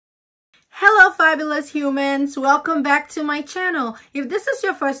Hello fabulous humans, welcome back to my channel. If this is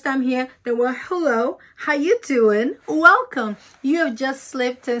your first time here, then well, hello, how you doing? Welcome. You have just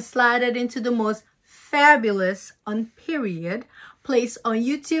slipped and slided into the most fabulous on period place on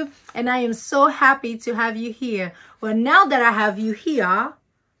YouTube, and I am so happy to have you here. Well, now that I have you here,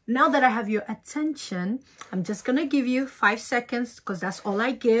 now that I have your attention, I'm just gonna give you 5 seconds because that's all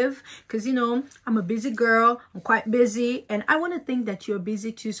I give, because you know I'm a busy girl, I'm quite busy, and I want to think that you're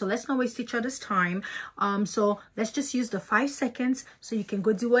busy too, so let's not waste each other's time. So let's just use the 5 seconds so you can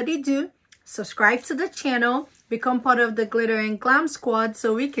go do what you do. Subscribe to the channel, become part of the glitter and glam squad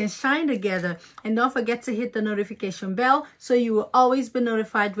so we can shine together, and don't forget to hit the notification bell so you will always be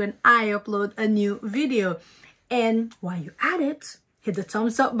notified when I upload a new video. And while you're at it, hit the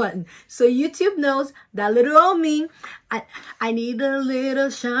thumbs up button so YouTube knows that little old me, I need a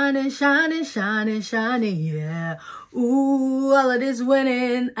little shining, yeah. Ooh, all of this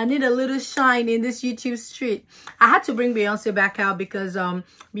winning. I need a little shine in this YouTube street. I had to bring Beyonce back out because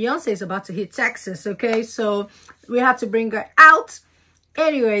Beyonce is about to hit Texas, okay? So we have to bring her out.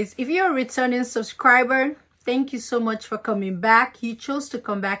 Anyways, if you're a returning subscriber, thank you so much for coming back. You chose to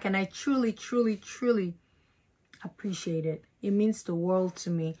come back, and I truly appreciate it. It means the world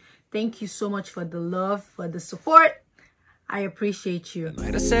to me. Thank you so much for the love, for the support. I appreciate you.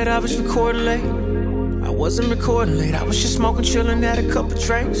 I said I was recording late. I wasn't recording late. I was just smoking, chilling, had a couple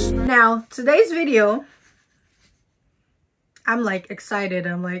drinks. Now, today's video, I'm like excited.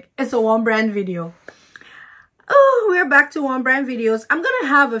 I'm like, it's a one brand video. Oh, we're back to one brand videos. I'm gonna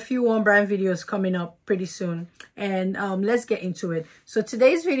have a few one brand videos coming up pretty soon, and let's get into it. So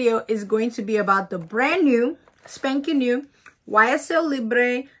today's video is going to be about the brand new, spanking new YSL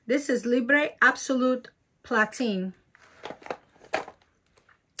Libre. This is Libre Absolute Platine.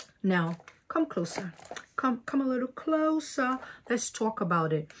 Now, come closer. Come a little closer. Let's talk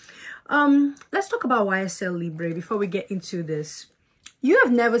about it. Let's talk about YSL Libre before we get into this. You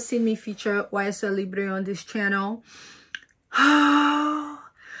have never seen me feature YSL Libre on this channel.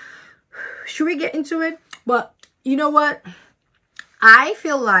 Should we get into it? But you know what? I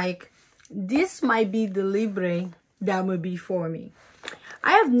feel like this might be the Libre that would be for me.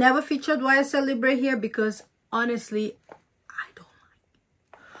 I have never featured YSL Libre here because honestly, I don't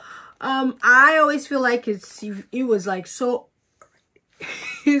like it. I always feel like it was like so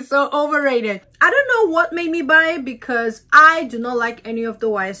so overrated. I don't know what made me buy it because I do not like any of the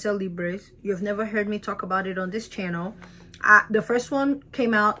YSL Libres. You've never heard me talk about it on this channel. The first one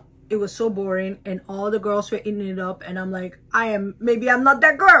came out, it was so boring and all the girls were eating it up, and I'm like, maybe I'm not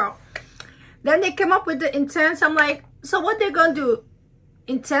that girl. Then they came up with the Intense. I'm like, so what they're gonna do?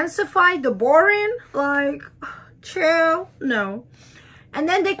 Intensify the boring? Like, chill? No. And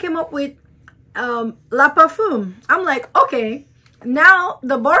then they came up with La Parfum. I'm like, okay, now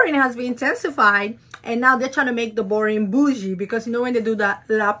the boring has been intensified, and now they're trying to make the boring bougie, because you know when they do that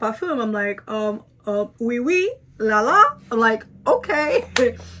La Parfum, I'm like, oui, oui, la la. I'm like, okay,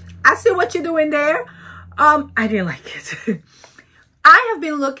 I see what you're doing there. I didn't like it. I have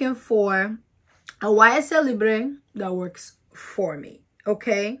been looking for a YSL Libre that works for me,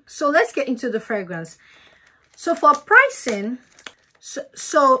 okay? So let's get into the fragrance. So for pricing,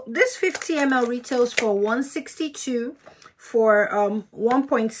 so this 50 ml retails for $162 for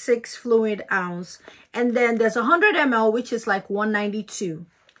 1.6 fluid ounce, and then there's 100 ml which is like $192.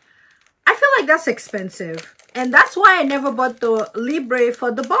 I feel like that's expensive, and that's why I never bought the Libre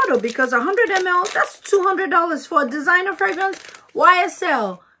for the bottle, because 100 ml, that's $200 for a designer fragrance.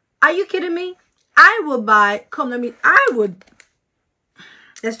 YSL, are you kidding me? I would buy,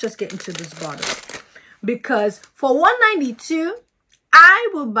 let's just get into this bottle, because for $192 I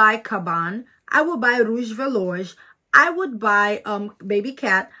would buy Caban, I would buy Rouge Velours, I would buy Baby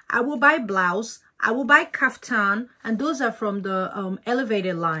Cat, I would buy Blouse, I would buy Kaftan, and those are from the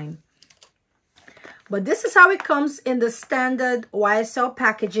Elevated line. But this is how it comes in the standard YSL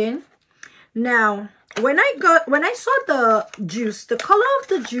packaging. Now, when I saw the juice, the color of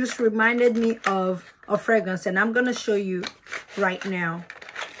the juice reminded me of a fragrance, and I'm gonna show you right now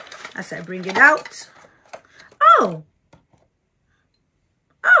as I bring it out. Oh,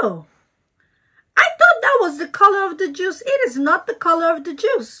 I thought that was the color of the juice. It is not the color of the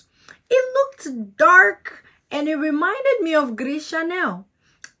juice. It looked dark, and it reminded me of Gris Chanel,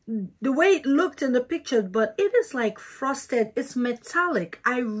 the way it looked in the picture, but it is like frosted. It's metallic.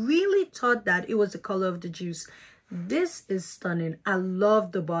 I really thought that it was the color of the juice. This is stunning. I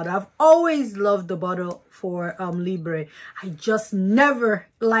love the bottle. I've always loved the bottle for Libre. I just never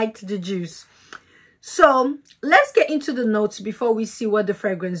liked the juice. So let's get into the notes before we see what the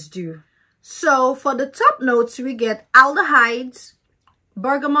fragrance do. So for the top notes, we get aldehydes,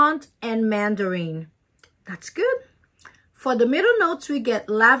 bergamot, and mandarin. That's good. For the middle notes, we get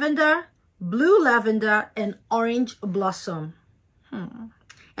lavender, blue lavender, and orange blossom.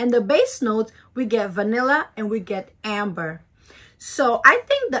 And the base note, we get vanilla and we get amber. So I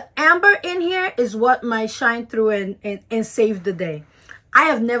think the amber in here is what might shine through and save the day. I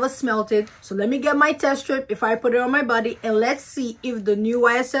have never smelled it, so let me get my test strip if I put it on my body, and let's see if the new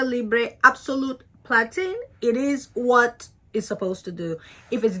YSL Libre Absolute Platine, it is what it's supposed to do,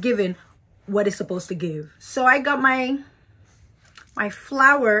 if it's giving what it's supposed to give. So I got my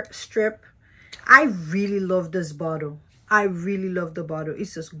flower strip. I really love this bottle. I really love the bottle.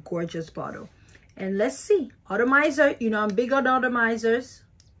 It's just a gorgeous bottle. And let's see. Atomizer. You know, I'm big on atomizers.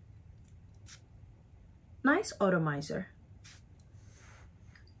 Nice atomizer.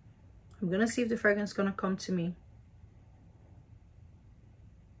 I'm going to see if the fragrance is going to come to me.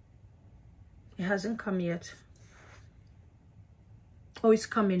 It hasn't come yet. Oh, it's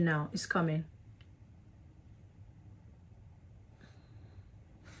coming now. It's coming.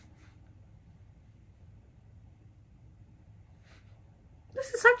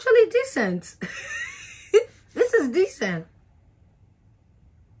 This is actually decent. This is decent.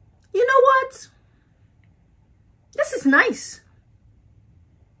 You know what? This is nice.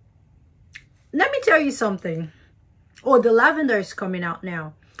 Let me tell you something. Oh, the lavender is coming out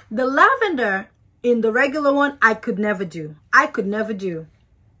now. The lavender in the regular one, I could never do. I could never do.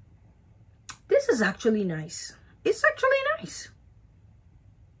 This is actually nice. It's actually nice.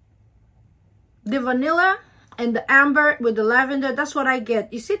 The vanilla and the amber with the lavender, that's what I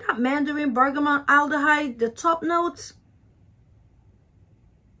get. You see that mandarin, bergamot, aldehyde, the top notes?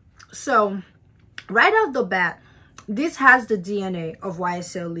 So, right off the bat, this has the DNA of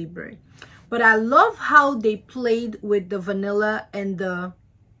YSL Libre. But I love how they played with the vanilla and the...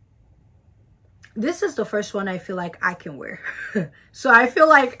 This is the first one I feel like I can wear. So I feel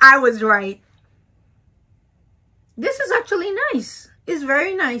like I was right. This is actually nice. It's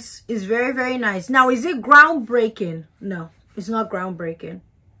very nice. It's very, very nice. Now, is it groundbreaking? No, it's not groundbreaking.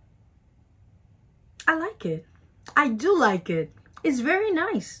 I like it. I do like it. It's very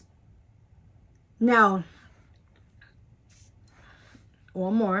nice. Now,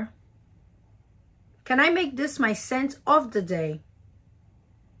 one more. Can I make this my scent of the day?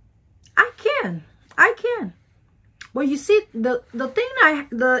 I can. But you see, the thing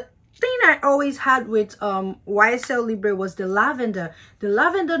I always had with YSL Libre was the lavender. The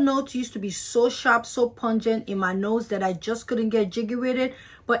lavender notes used to be so sharp, so pungent in my nose that I just couldn't get jiggy with it.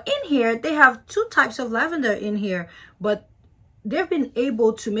 But in here, they have two types of lavender in here, but they've been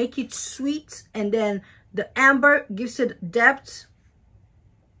able to make it sweet, and then the amber gives it depth.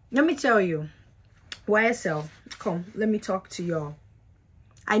 Let me tell you, YSL, come, let me talk to y'all.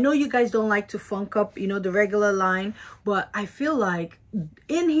 I know you guys don't like to funk up, you know, the regular line, but I feel like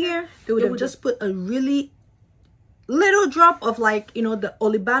in here, they would have just put a really little drop of, like, you know, the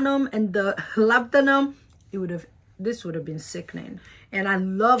olibanum and the labdanum. This would have been sickening. And I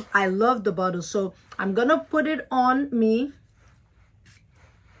love the bottle. So I'm gonna put it on me.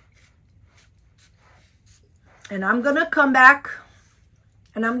 And I'm gonna come back.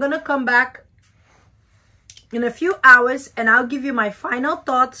 In a few hours, and I'll give you my final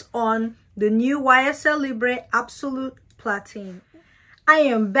thoughts on the new YSL Libre Absolute Platine. I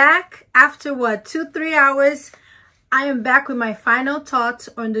am back after what, 2-3 hours. I am back with my final thoughts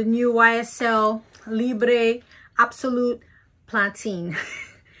on the new YSL Libre Absolute Platine.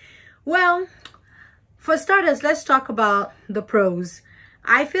 Well, for starters, let's talk about the pros.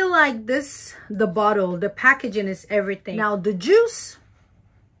 I feel like the bottle, the packaging is everything. Now, the juice,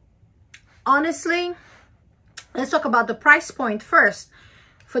 honestly, let's talk about the price point first.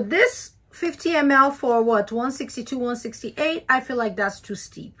 For this 50 ml for what, 162, 168, I feel like that's too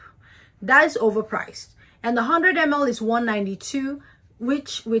steep. That is overpriced. And the 100 ml is 192,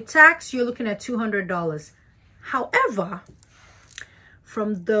 which with tax, you're looking at $200. However,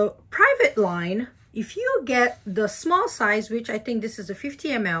 from the private line, if you get the small size, which I think this is a 50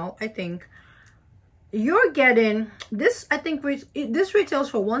 ml, I think, you're getting this, I think this retails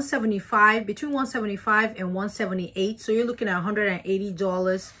for $175, between $175 and $178, so you're looking at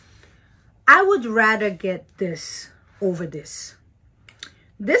 $180. I would rather get this over this.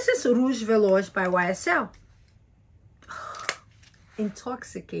 This is Rouge Velours by YSL.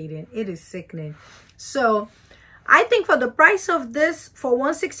 Intoxicating. It is sickening. So I think for the price of this, for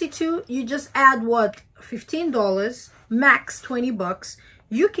 162, you just add what, $15, max $20.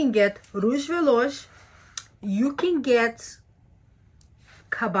 You can get Rouge Velours. You can get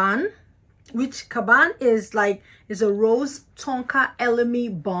Caban, which Caban is a rose tonka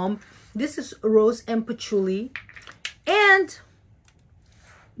elemi bomb. This is rose and patchouli. And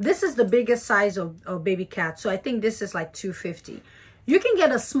This is the biggest size of baby cat. So I think this is like $2.50. You can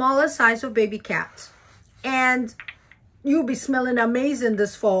get a smaller size of baby cat and you'll be smelling amazing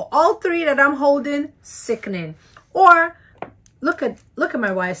this fall. All three that I'm holding, sickening. Or look at my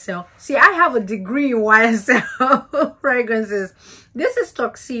YSL. See, I have a degree in YSL fragrances. This is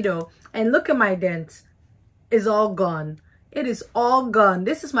Tuxedo, and look at my dent. It's all gone. It is all gone.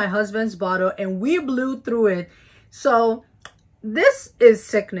 This is my husband's bottle, and we blew through it. So this is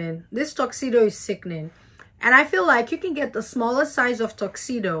sickening. This Tuxedo is sickening. And I feel like you can get the smaller size of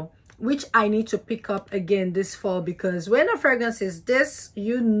Tuxedo, which I need to pick up again this fall, because when a fragrance is this,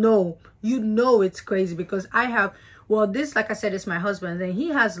 you know it's crazy. Because I have, well, this, like I said, is my husband, and he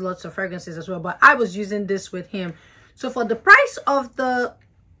has lots of fragrances as well, but I was using this with him. So for the price of the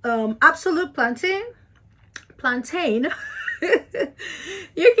Absolute Plantain,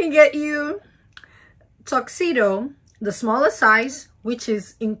 you can get you Tuxedo, the smaller size, which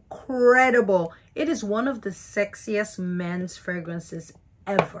is incredible. It is one of the sexiest men's fragrances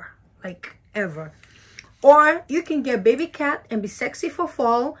ever, like ever. Or you can get Baby Cat and be sexy for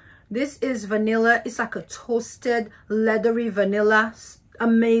fall. This is vanilla. It's like a toasted leathery vanilla.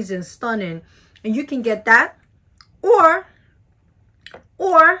 Amazing, stunning. And you can get that. Or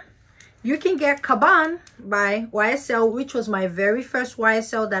you can get Caban by YSL, which was my very first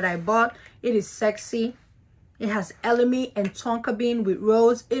YSL that I bought. It is sexy. It has elemi and tonka bean with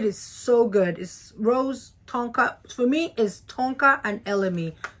rose. It is so good. It's rose, tonka. For me, it's tonka and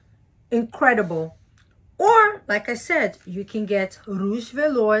elemi. Incredible. Or, like I said, you can get Rouge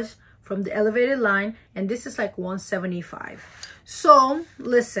Velours from the Elevated line, and this is like $175. So,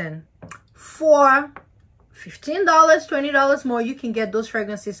 listen, for $15, $20 more, you can get those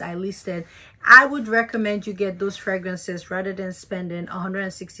fragrances I listed. I would recommend you get those fragrances rather than spending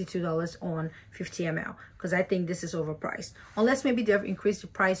 $162 on 50 ml, because I think this is overpriced. Unless maybe they've increased the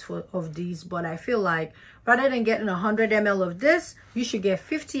price of these, but I feel like rather than getting 100 ml of this, you should get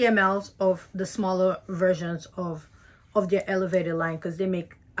 50 ml of the smaller versions of their Elevated line, because they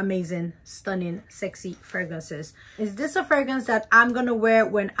make amazing, stunning, sexy fragrances. Is this a fragrance that I'm gonna wear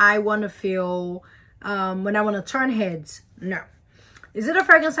when I want to feel when I want to turn heads? No. Is it a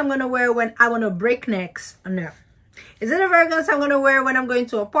fragrance I'm going to wear when I want to break necks? No. Is it a fragrance I'm going to wear when I'm going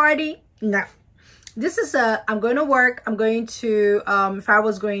to a party? No. This is I'm going to work. I'm going to, if I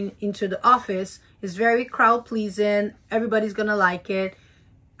was going into the office, it's very crowd pleasing. Everybody's going to like it.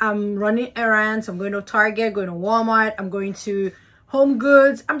 I'm running errands. I'm going to Target, going to Walmart. I'm going to Home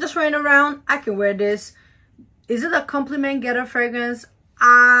Goods. I'm just running around. I can wear this. Is it a compliment getter fragrance?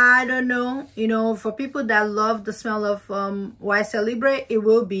 I don't know. You know, for people that love the smell of YSL Libre, it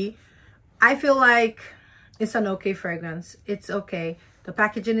will be. I feel like it's an okay fragrance. It's okay. The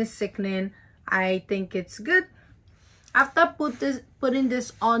packaging is sickening. I think it's good. After putting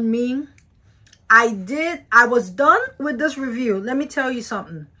this on me, I was done with this review. Let me tell you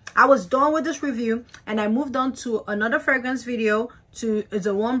something. I was done with this review and I moved on to another fragrance video. It's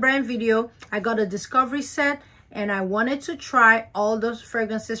a one brand video. I got a discovery set, and I wanted to try all those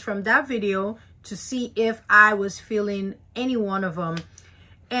fragrances from that video to see if I was feeling any one of them.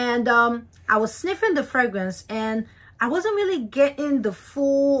 And I was sniffing the fragrance and I wasn't really getting the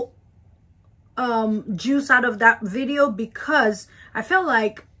full juice out of that video, because I felt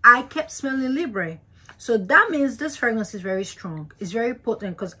like I kept smelling Libre. So that means this fragrance is very strong. It's very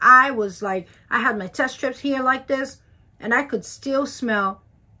potent, because I was like, I had my test strips here like this and I could still smell.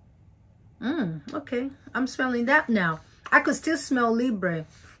 Okay, I'm smelling that now. I could still smell Libre.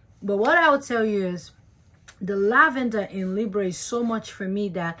 But what I would tell you is the lavender in Libre is so much for me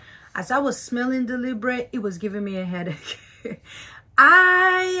that as I was smelling the Libre, it was giving me a headache.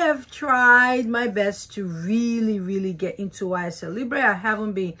 I have tried my best to really get into YSL Libre. I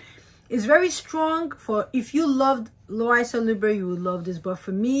haven't been. It's very strong. For if you loved YSL Libre, you would love this. But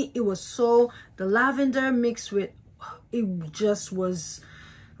for me, it was so, the lavender mixed with, it just was.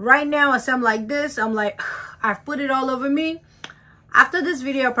 Right now, as I'm like this, I'm like, I've put it all over me. After this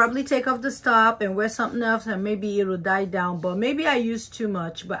video, I'll probably take off the top and wear something else, and maybe it'll die down. But maybe I used too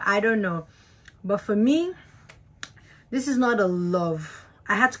much, but I don't know. But for me, this is not a love.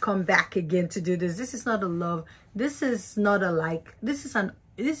 I had to come back again to do this. This is not a love. This is not a like. I'm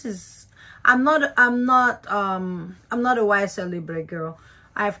not a YSL Libre girl.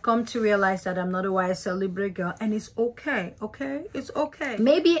 I've come to realize that I'm not a YSL Libre girl, and it's okay, okay? It's okay.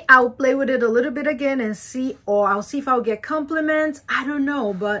 Maybe I'll play with it a little bit again and see, or I'll see if I'll get compliments. I don't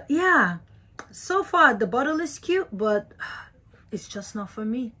know, but yeah. So far, the bottle is cute, but it's just not for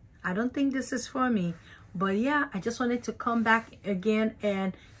me. I don't think this is for me. But yeah, I just wanted to come back again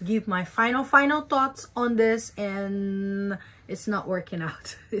and give my final thoughts on this. And It's not working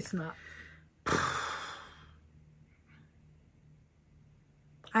out. It's not.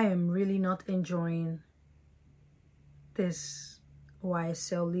 I am really not enjoying this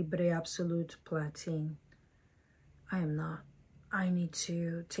YSL Libre Absolute Platine. I am not. I need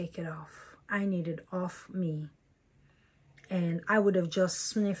to take it off. I need it off me. And I would have just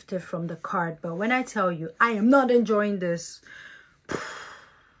sniffed it from the card. But when I tell you, I am not enjoying this.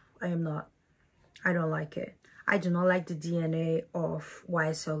 I am not. I don't like it. I do not like the DNA of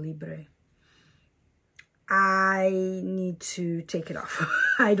YSL Libre. I need to take it off.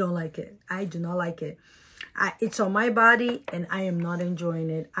 I don't like it. I do not like it. It's on my body and I am not enjoying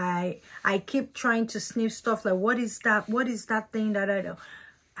it. I keep trying to sniff stuff like, what is that? What is that thing that I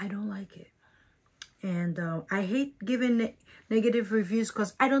don't like it. And I hate giving negative reviews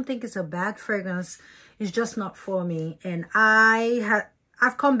because I don't think it's a bad fragrance. It's just not for me. And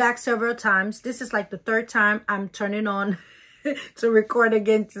I've come back several times. This is like the third time I'm turning on to record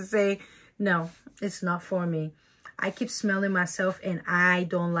again to say, no, it's not for me. I keep smelling myself and I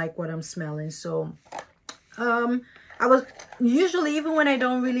don't like what I'm smelling. So I was usually, even when I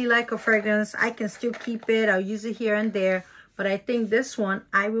don't really like a fragrance, I can still keep it. I'll use it here and there. But I think this one,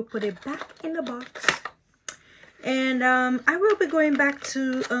 I will put it back in the box. And I will be going back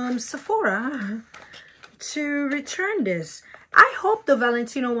to Sephora to return this. I hope the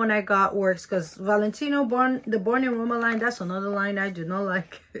Valentino one I got works, because Valentino the Born in Roma line, that's another line I do not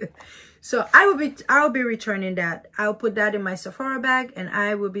like. So I'll be returning that. I'll put that in my Sephora bag and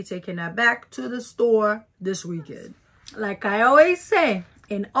I will be taking that back to the store this weekend. Like I always say,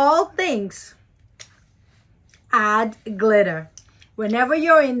 in all things, add glitter. Whenever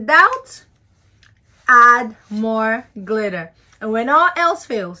you're in doubt, add more glitter. And when all else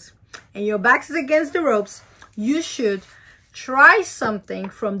fails and your back is against the ropes, you should try something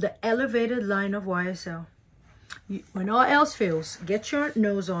from the elevated line of YSL. When all else fails, get your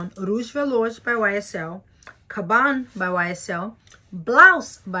nose on Rouge Velours by YSL, Caban by YSL,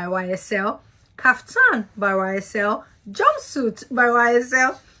 Blouse by YSL, Kaftan by YSL, Jumpsuit by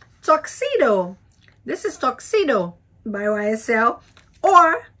YSL, Tuxedo. This is Tuxedo by YSL,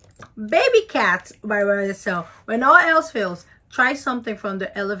 or Baby Cat by YSL. When all else fails, try something from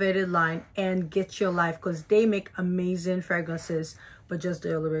the elevated line and get your life, because they make amazing fragrances, but just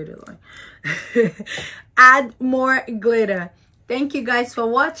the elevated line. Add more glitter. Thank you guys for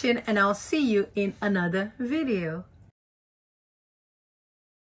watching, and I'll see you in another video.